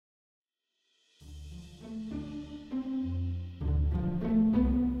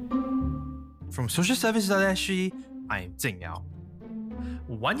From socialservice.sg, I'm Jing Yao.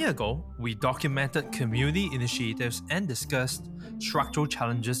 1 year ago, we documented community initiatives and discussed structural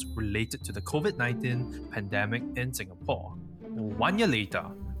challenges related to the COVID-19 pandemic in Singapore. 1 year later,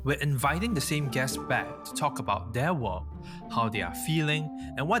 we're inviting the same guests back to talk about their work, how they are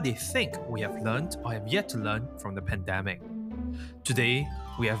feeling, and what they think we have learned or have yet to learn from the pandemic. Today,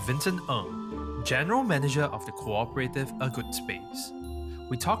 we have Vincent Ng, General Manager of the cooperative A Good Space.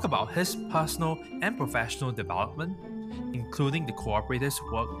 We talk about his personal and professional development, including the cooperative's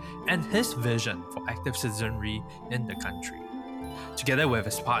work and his vision for active citizenry in the country. Together with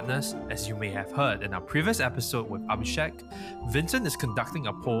his partners, as you may have heard in our previous episode with Abhishek, Vincent is conducting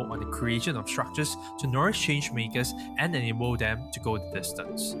a poll on the creation of structures to nourish change makers and enable them to go the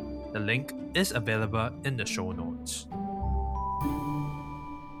distance. The link is available in the show notes.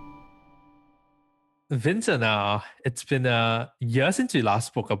 Vincent, it's been a year since we last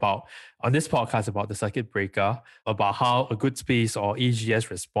spoke on this podcast about the circuit breaker, about how A Good Space or AGS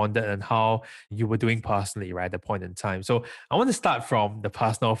responded and how you were doing personally, right, at the point in time. So I want to start from the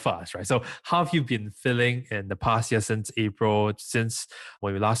personal first, right? So how have you been feeling in the past year since April, since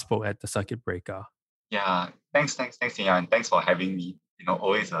when we last spoke at the circuit breaker? Yeah, thanks, Tina, and thanks for having me.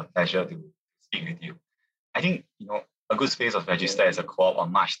 Always a pleasure to speak with you. I think, A Good Space was registered as a co-op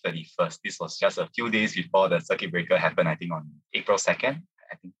on March 31st. This was just a few days before the circuit breaker happened, I think on April 2nd,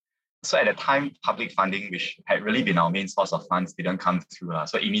 I think. So at the time, public funding, which had really been our main source of funds, didn't come through.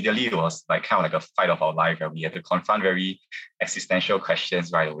 So immediately it was kind of like a fight of our life. We had to confront very existential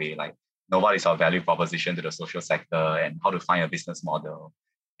questions right away, like what is our value proposition to the social sector and how to find a business model.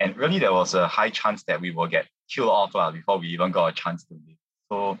 And really there was a high chance that we will get killed off before we even got a chance to live.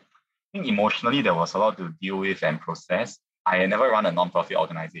 So I think emotionally, there was a lot to deal with and process. I had never run a non-profit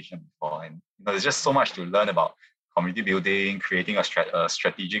organization before. And there's just so much to learn about community building, creating a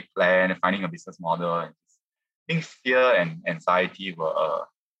strategic plan, finding a business model. And I think fear and anxiety were a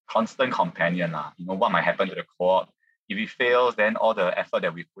constant companion. What might happen to the co-op? If it fails, then all the effort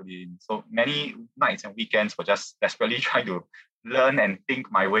that we put in. So many nights and weekends were just desperately trying to learn and think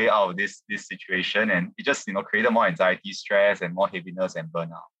my way out of this situation. And it just, created more anxiety, stress, and more heaviness and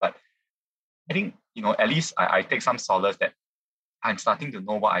burnout. But I think, at least I take some solace that I'm starting to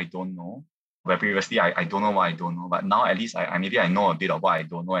know what I don't know, where previously I don't know what I don't know. But now at least I know a bit of what I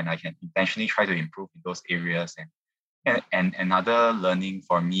don't know, and I can intentionally try to improve in those areas. And another learning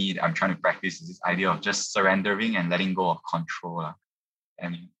for me that I'm trying to practice is this idea of just surrendering and letting go of control.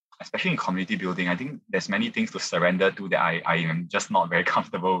 And especially in community building, I think there's many things to surrender to that I am just not very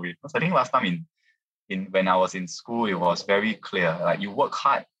comfortable with. Because I think last time when I was in school, it was very clear. Like you work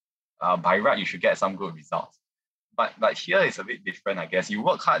hard, by right, you should get some good results. But here it's a bit different, I guess. You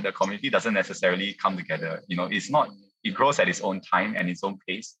work hard, the community doesn't necessarily come together. It grows at its own time and its own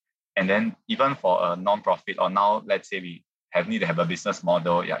pace. And then even for a non-profit, or now let's say we need to have a business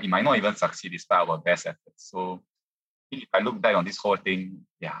model, it might not even succeed despite our best efforts. So if I look back on this whole thing,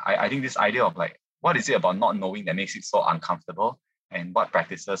 I think this idea of what is it about not knowing that makes it so uncomfortable, and what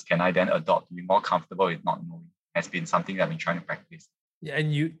practices can I then adopt to be more comfortable with not knowing, has been something that I've been trying to practice. Yeah,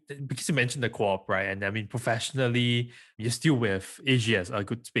 and because you mentioned the co-op, right? And I mean, professionally, you're still with AGS, A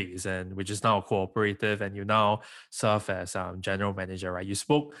Good Space, and which is now a cooperative, and you now serve as general manager, right? You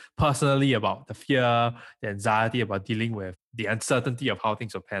spoke personally about the fear, the anxiety about dealing with the uncertainty of how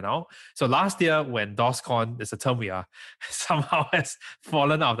things will pan out. So last year, when DOSCON is a term we are somehow has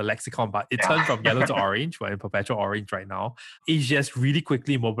fallen out of the lexicon, but it turned from yellow to orange. We're in perpetual orange right now. AGS really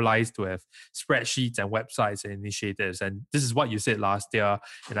quickly mobilized to have spreadsheets and websites and initiatives. And this is what you said last year,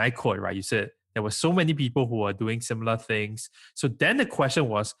 and I quote, right? You said there were so many people who were doing similar things. So then the question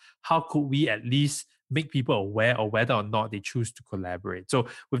was, how could we at least make people aware of whether or not they choose to collaborate? So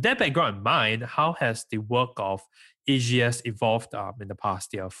with that background in mind, how has the work of AGS evolved in the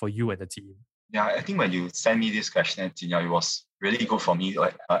past year for you and the team? Yeah, I think when you sent me this question, it was really good for me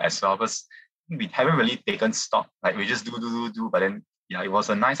as well, because we haven't really taken stock. We just do, but then it was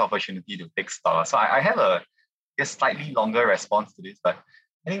a nice opportunity to take stock. So I have a slightly longer response to this, but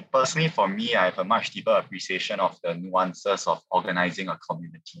I think personally for me, I have a much deeper appreciation of the nuances of organizing a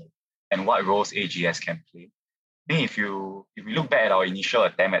community and what roles AGS can play. I think if we look back at our initial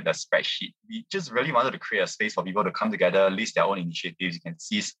attempt at the spreadsheet, we just really wanted to create a space for people to come together, list their own initiatives. You can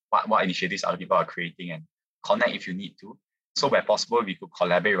see what initiatives other people are creating and connect if you need to. So where possible, we could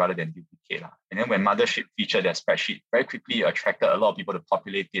collaborate rather than duplicate. And then when Mothership featured their spreadsheet, very quickly attracted a lot of people to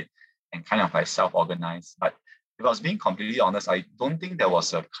populate it and kind of self-organize. But if I was being completely honest, I don't think there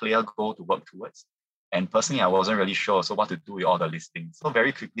was a clear goal to work towards. And personally, I wasn't really sure what to do with all the listings. So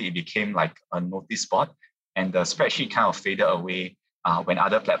very quickly, it became like a notice board, and the spreadsheet kind of faded away. when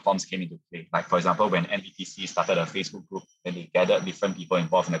other platforms came into play. Like, for example, when NBTC started a Facebook group, then they gathered different people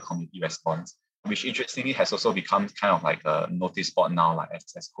involved in the community response, which interestingly has also become kind of like a notice board now, like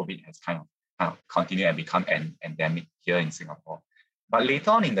as COVID has kind of continued and become an endemic here in Singapore. But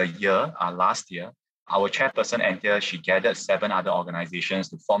later on in the year, last year, our chairperson, Anthea, she gathered 7 other organizations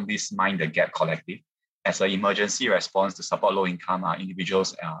to form this Mind the Gap collective as an emergency response to support low-income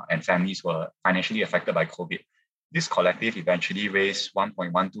individuals and families who were financially affected by COVID. This collective eventually raised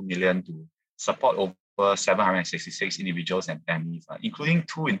 1.12 million to support over 766 individuals and families, including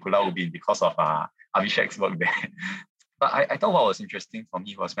 2 in Pulau Ubin because of Abhishek's work there. But I thought what was interesting for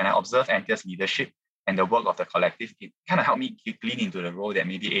me was when I observed Anthea's leadership and the work of the collective, it kind of helped me glean into the role that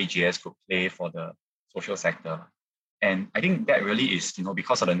maybe AGS could play for the social sector. And I think that really is,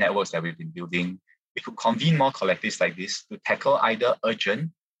 because of the networks that we've been building, we could convene more collectives like this to tackle either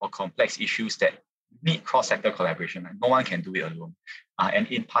urgent or complex issues that need cross-sector collaboration. No one can do it alone. And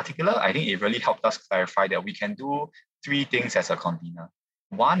in particular, I think it really helped us clarify that we can do 3 things as a convener.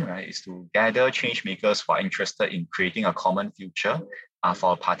 One, right, is to gather change makers who are interested in creating a common future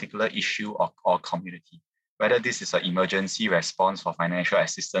for a particular issue or community. Whether this is an emergency response for financial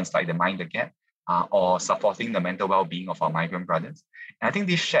assistance like the Mind the Gap, or supporting the mental well-being of our migrant brothers. And I think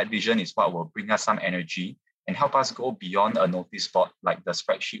this shared vision is what will bring us some energy and help us go beyond a notice board like the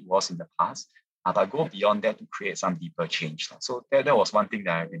spreadsheet was in the past, but go beyond that to create some deeper change. So that was one thing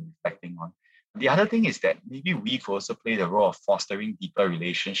that I've been reflecting on. The other thing is that maybe we could also play the role of fostering deeper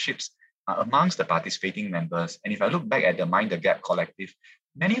relationships amongst the participating members. And if I look back at the Mind the Gap collective,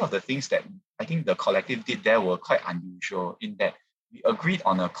 many of the things that I think the collective did there were quite unusual in that we agreed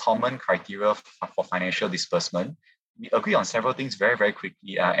on a common criteria for financial disbursement. We agreed on several things very, very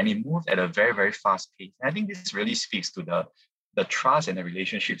quickly, and it moved at a very, very fast pace. And I think this really speaks to the trust and the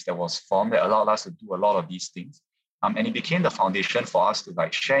relationships that was formed that allowed us to do a lot of these things. And it became the foundation for us to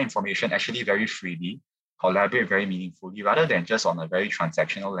share information actually very freely, collaborate very meaningfully, rather than just on a very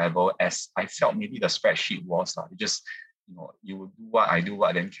transactional level, as I felt maybe the spreadsheet was. It just, you would do what, I do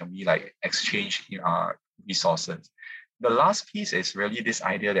what, then can we exchange resources. The last piece is really this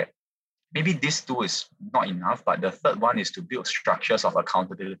idea that maybe this two is not enough, but the third one is to build structures of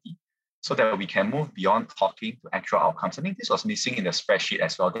accountability so that we can move beyond talking to actual outcomes. I think this was missing in the spreadsheet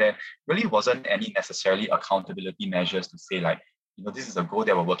as well. There really wasn't any necessarily accountability measures to say this is a goal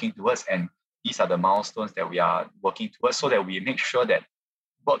that we're working towards and these are the milestones that we are working towards so that we make sure that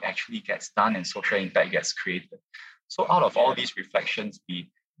work actually gets done and social impact gets created. So out of all these reflections, we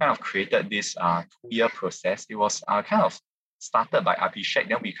kind of created this 2-year process. It was kind of started by Abhishek,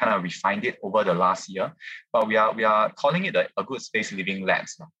 then we kind of refined it over the last year. But we are calling it a Good Space Living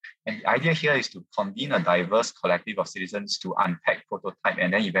Labs. And the idea here is to convene a diverse collective of citizens to unpack, prototype,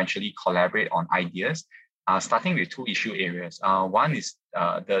 and then eventually collaborate on ideas, starting with 2 issue areas. One is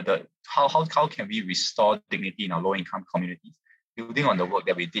how can we restore dignity in our low-income communities, building on the work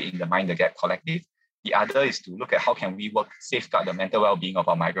that we did in the Mind the Gap collective. The other is to look at how can we safeguard the mental well-being of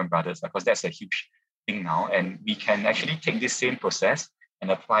our migrant brothers, because that's a huge thing now. And we can actually take this same process and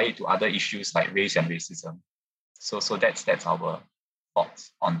apply it to other issues like race and racism. So that's our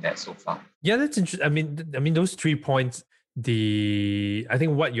thoughts on that so far. Yeah, that's interesting. I mean, those 3 points. I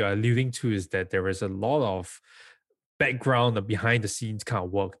think what you're alluding to is that there is a lot of background or behind the scenes kind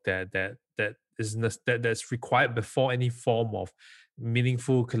of work that's required before any form of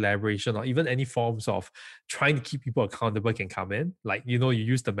meaningful collaboration or even any forms of trying to keep people accountable can come in. You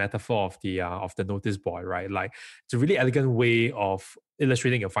use the metaphor of the notice board, right? It's a really elegant way of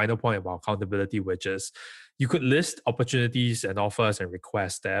illustrating a final point about accountability, which is you could list opportunities and offers and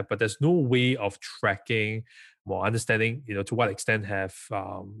requests there, but there's no way of tracking or understanding, to what extent have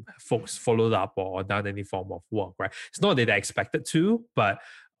folks followed up or done any form of work, right? It's not that they're expected to, but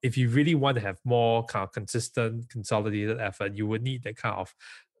if you really want to have more kind of consistent, consolidated effort, you would need that kind of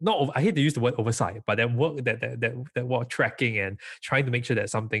I hate to use the word oversight, but that work that work tracking and trying to make sure that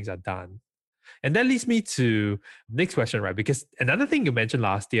some things are done. And that leads me to next question, right? Because another thing you mentioned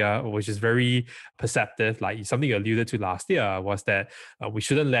last year, which is very perceptive, like something you alluded to last year, was that we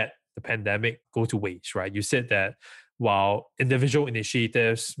shouldn't let the pandemic go to waste, right? You said that while individual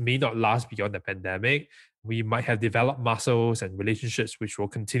initiatives may not last beyond the pandemic, we might have developed muscles and relationships which will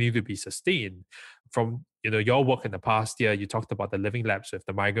continue to be sustained. From your work in the past year, you talked about the living labs with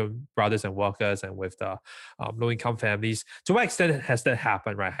the migrant brothers and workers and with the low-income families. To what extent has that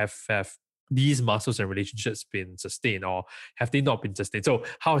happened, right? Have these muscles and relationships been sustained, or have they not been sustained? So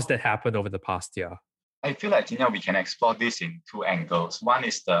how has that happened over the past year? I feel like we can explore this in 2 angles. One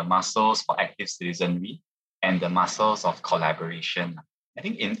is the muscles for active citizenry and the muscles of collaboration. I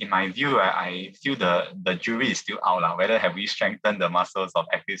think in my view, I feel the jury is still out, whether have we strengthened the muscles of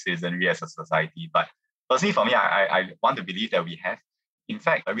active citizenry as a society. But personally, for me, I want to believe that we have. In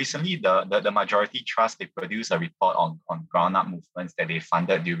fact, recently, the Majority Trust, they produced a report on ground-up movements that they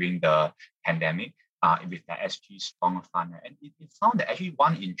funded during the pandemic with the SG Strong Fund. And it found that actually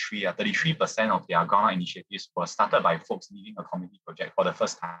 1 in 3, 33% of their ground-up initiatives were started by folks leading a community project for the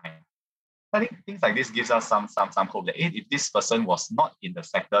first time. I think things like this gives us some hope that if this person was not in the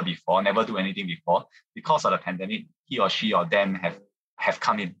sector before, never do anything before, because of the pandemic, he or she or them have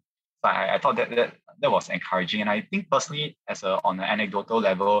come in. So I thought that was encouraging. And I think personally, on an anecdotal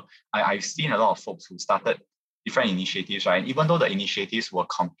level, I've seen a lot of folks who started different initiatives, right? And even though the initiatives were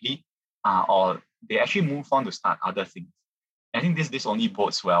complete, or they actually move on to start other things. I think this only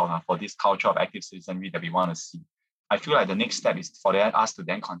bodes well for this culture of active citizenry that we want to see. I feel like the next step is for us to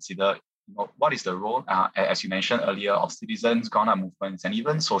then consider what is the role, as you mentioned earlier, of citizens, ground-up movements, and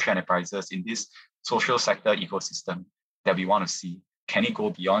even social enterprises in this social sector ecosystem that we want to see? Can it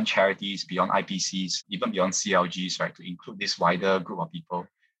go beyond charities, beyond IPCs, even beyond CLGs, right, to include this wider group of people?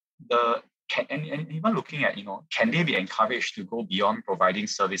 And even looking at, can they be encouraged to go beyond providing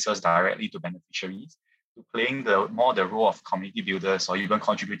services directly to beneficiaries, to playing the role of community builders, or even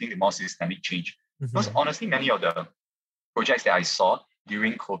contributing to more systemic change? Because honestly, many of the projects that I saw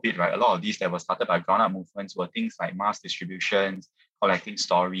during COVID, right, a lot of these that were started by ground-up movements were things like mass distributions, collecting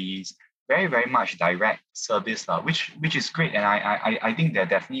stories, very, very much direct service, which is great. And I think there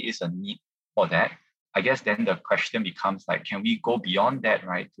definitely is a need for that. I guess then the question becomes like, can we go beyond that,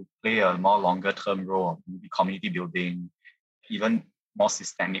 right, to play a more longer-term role of maybe community building, even more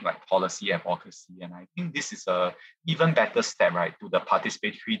systemic like policy advocacy? And I think this is a even better step, right, to the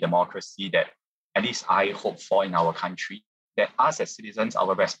participatory democracy that at least I hope for in our country. That us as citizens,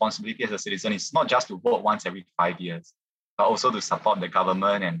 our responsibility as a citizen is not just to vote once every 5 years, but also to support the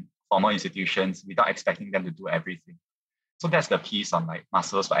government and formal institutions without expecting them to do everything. So that's the piece on like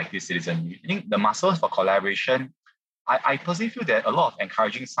muscles for active citizenry. I think the muscles for collaboration, I personally feel that a lot of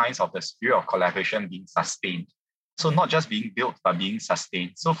encouraging signs of the spirit of collaboration being sustained. So not just being built, but being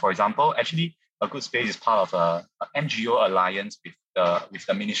sustained. So for example, actually, A Good Space is part of a NGO alliance with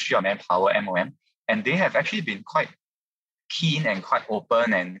the Ministry of Manpower, MOM, and they have actually been quite keen and quite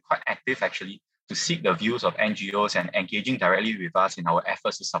open and quite active actually to seek the views of NGOs and engaging directly with us in our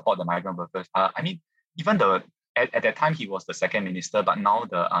efforts to support the migrant workers. Even at that time he was the second minister, but now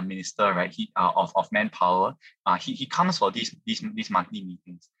the minister, right, of manpower, he comes for these monthly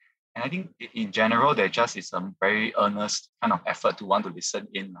meetings. And I think in general, there just is a very earnest kind of effort to want to listen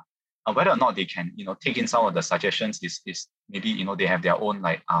in. Whether or not they can, take in some of the suggestions is maybe, they have their own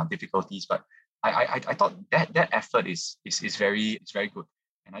difficulties, but I thought that effort is very good.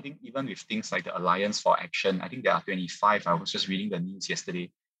 And I think even with things like the Alliance for Action, I think there are 25. I was just reading the news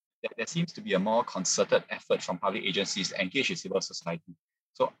yesterday. There seems to be a more concerted effort from public agencies to engage with civil society.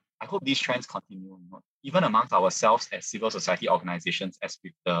 So I hope these trends continue, even amongst ourselves as civil society organizations, as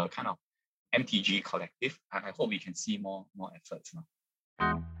with the kind of MTG collective. I hope we can see more efforts now.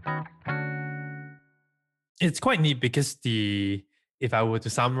 It's quite neat because if I were to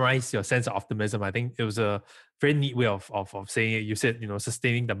summarize your sense of optimism, I think it was a very neat way of saying it. You said,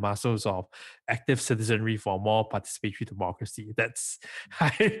 sustaining the muscles of active citizenry for more participatory democracy. That's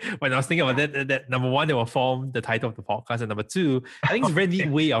when I was thinking about that number one, it will form the title of the podcast. And number two, I think it's a very neat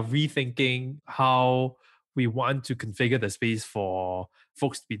way of rethinking how we want to configure the space for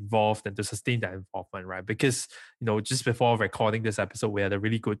folks to be involved and to sustain that involvement, right? Because, just before recording this episode, we had a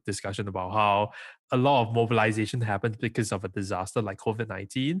really good discussion about how a lot of mobilization happened because of a disaster like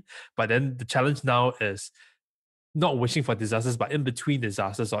COVID-19. But then the challenge now is not wishing for disasters, but in between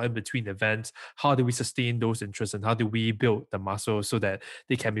disasters or in between events, how do we sustain those interests and how do we build the muscle so that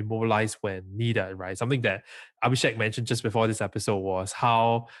they can be mobilized when needed, right? Something that Abhishek mentioned just before this episode was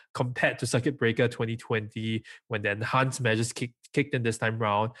how, compared to Circuit Breaker 2020, when the enhanced measures kicked in this time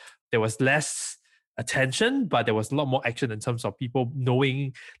round, there was less attention, but there was a lot more action in terms of people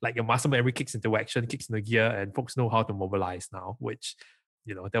knowing, like, your muscle memory kicks into action, kicks into gear, and folks know how to mobilize now, which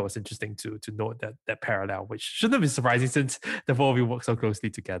that was interesting to note that parallel, which shouldn't be surprising since the four of you work so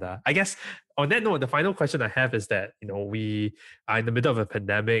closely together. I guess on that note, the final question I have is that, we are in the middle of a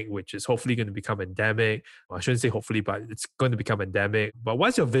pandemic, which is hopefully going to become endemic. Well, I shouldn't say hopefully, but it's going to become endemic. But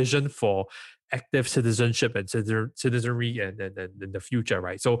what's your vision for active citizenship and citizenry and in the future,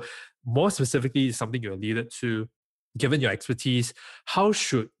 right? So more specifically, something you alluded to, given your expertise, how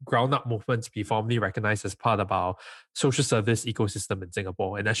should ground-up movements be formally recognized as part of our social service ecosystem in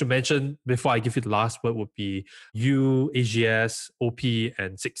Singapore? And I should mention, before I give you the last word, would be you, AGS, OP,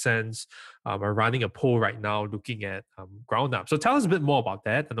 and Sixth Sense are running a poll right now looking at ground-up. So tell us a bit more about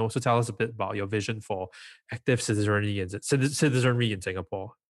that, and also tell us a bit about your vision for active citizenry in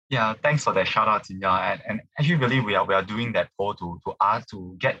Singapore. Yeah, thanks for that shout out, Tinya. And actually, really, we are doing that poll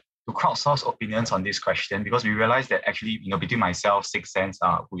to get to crowdsource opinions on this question, because we realized that actually, between myself, Sixth Sense,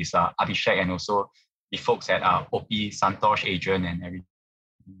 who is Abhishek, and also the folks at OP, Santosh, Adrian, and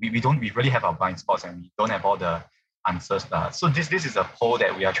everything, we really have our blind spots, and we don't have all the answers. So this is a poll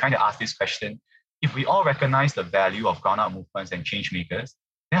that we are trying to ask this question: if we all recognize the value of ground up movements and change makers,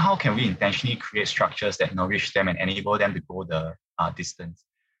 then how can we intentionally create structures that nourish them and enable them to go the distance?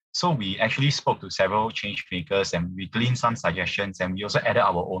 So we actually spoke to several change makers, and we gleaned some suggestions, and we also added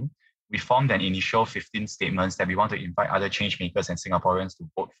our own. We formed an initial 15 statements that we want to invite other change makers and Singaporeans to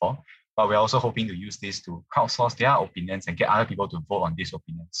vote for. But we're also hoping to use this to crowdsource their opinions and get other people to vote on these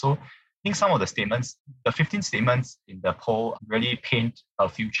opinions. So I think some of the statements, the 15 statements in the poll, really paint a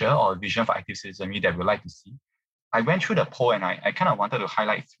future or a vision for active citizenry that we'd like to see. I went through the poll, and I kind of wanted to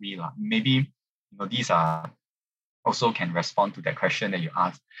highlight three. Maybe these are also can respond to that question that you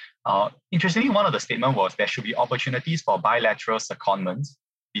asked. Interestingly, one of the statements was there should be opportunities for bilateral secondments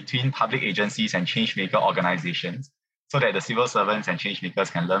between public agencies and changemaker organizations, so that the civil servants and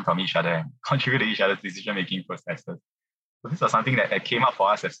changemakers can learn from each other and contribute to each other's decision-making processes. So this was something that came up for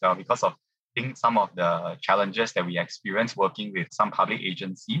us as well, because of some of the challenges that we experience working with some public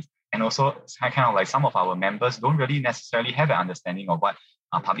agencies, and also kind of like some of our members don't really necessarily have an understanding of what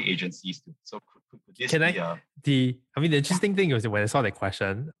public agencies do. So could this the interesting thing was when I saw that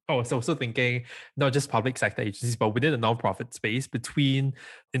question, I was also thinking not just public sector agencies, but within the nonprofit space, between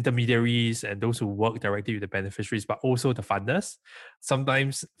intermediaries and those who work directly with the beneficiaries, but also the funders.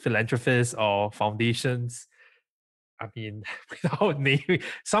 Sometimes philanthropists or foundations, without naming,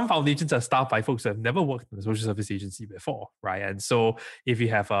 some foundations are staffed by folks who have never worked in a social service agency before, right? And so if you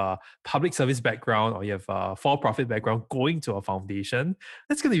have a public service background or you have a for-profit background going to a foundation,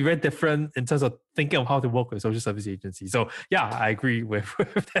 that's going to be very different in terms of thinking of how to work with a social service agency. So yeah, I agree with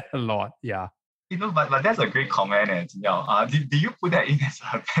that a lot. Yeah. But that's a great comment, and do you put that in as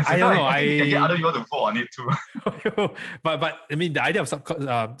a? I don't know. I think you can get other people to vote on it too. but the idea of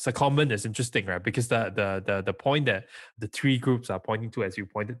secondment is interesting, right? Because the point that the three groups are pointing to, as you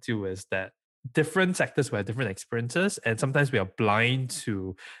pointed to, is that different sectors will have different experiences, and sometimes we are blind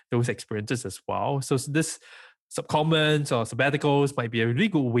to those experiences as well. So this secondments or sabbaticals might be a really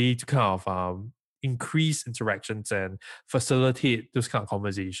good way to kind of increase interactions and facilitate those kind of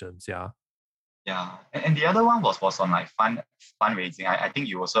conversations. Yeah. Yeah, and the other one was on like fundraising. I think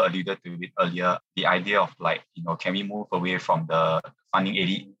you also alluded to it earlier. The idea of can we move away from the funding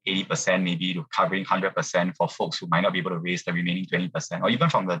 80% maybe to covering 100% for folks who might not be able to raise the remaining 20%, or even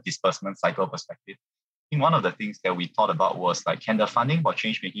from the disbursement cycle perspective. I think one of the things that we thought about was can the funding for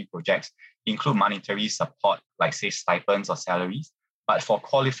change-making projects include monetary support, like say stipends or salaries, but for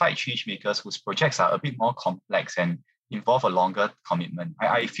qualified change makers whose projects are a bit more complex and involve a longer commitment.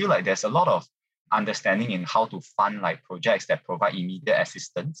 I feel like there's a lot of understanding in how to fund projects that provide immediate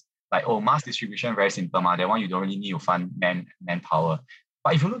assistance. Mass distribution, very simple, that one you don't really need to fund manpower.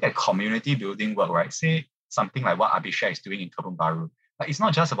 But if you look at community building work, right, say something like what Abhishek is doing in Kebun Baru, it's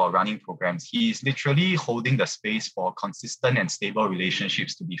not just about running programs. He is literally holding the space for consistent and stable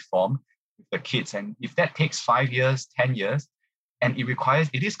relationships to be formed with the kids. And if that takes 5 years, 10 years, and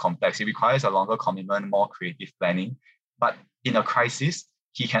it is complex, it requires a longer commitment, more creative planning. But in a crisis,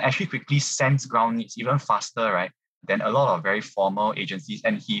 he can actually quickly sense ground needs even faster, right, than a lot of very formal agencies.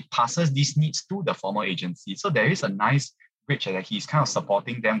 And he passes these needs to the formal agencies. So there is a nice bridge that he's kind of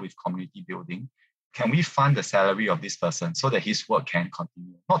supporting them with community building. Can we fund the salary of this person so that his work can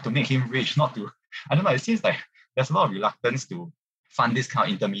continue? Not to make him rich, not to, I don't know, it seems like there's a lot of reluctance to fund this kind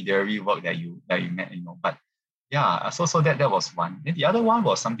of intermediary work that you met, But yeah, so that was one. And the other one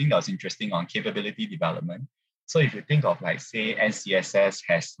was something that was interesting on capability development. So if you think of say NCSS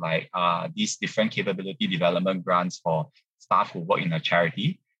has these different capability development grants for staff who work in a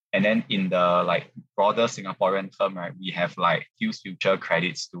charity, and then in the broader Singaporean term, right, we have future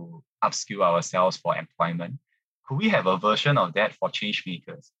credits to upskill ourselves for employment. Could we have a version of that for change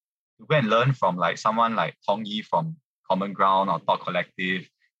makers to go and learn from someone like Tong Yi from Common Ground or Thought Collective,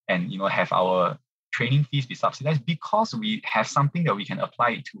 and have our training fees be subsidized because we have something that we can apply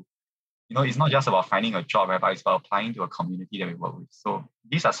it to? It's not just about finding a job, right, but it's about applying to a community that we work with. So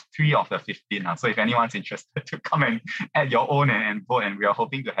these are 3 of the 15. So if anyone's interested to come and add your own and vote, and we are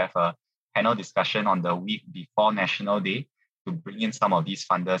hoping to have a panel discussion on the week before National Day to bring in some of these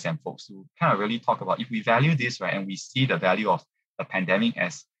funders and folks to kind of really talk about if we value this, right, and we see the value of the pandemic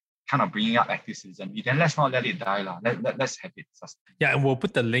as kind of bringing up active citizenry, then let's not let it die. Let's have it sustain. Yeah, and we'll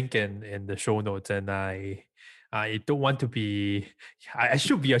put the link in the show notes. And I don't want to be, I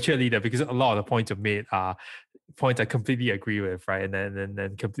should be a cheerleader because a lot of the points you've made are points I completely agree with, right?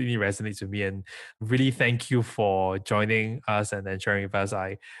 And completely resonates with me. And really thank you for joining us and then sharing with us.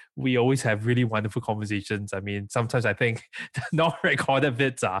 We always have really wonderful conversations. I mean, sometimes I think the non-recorded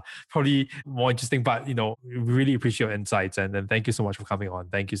bits are probably more interesting, but we really appreciate your insights. And then thank you so much for coming on.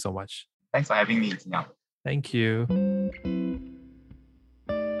 Thank you so much. Thanks for having me, Tina. Thank you.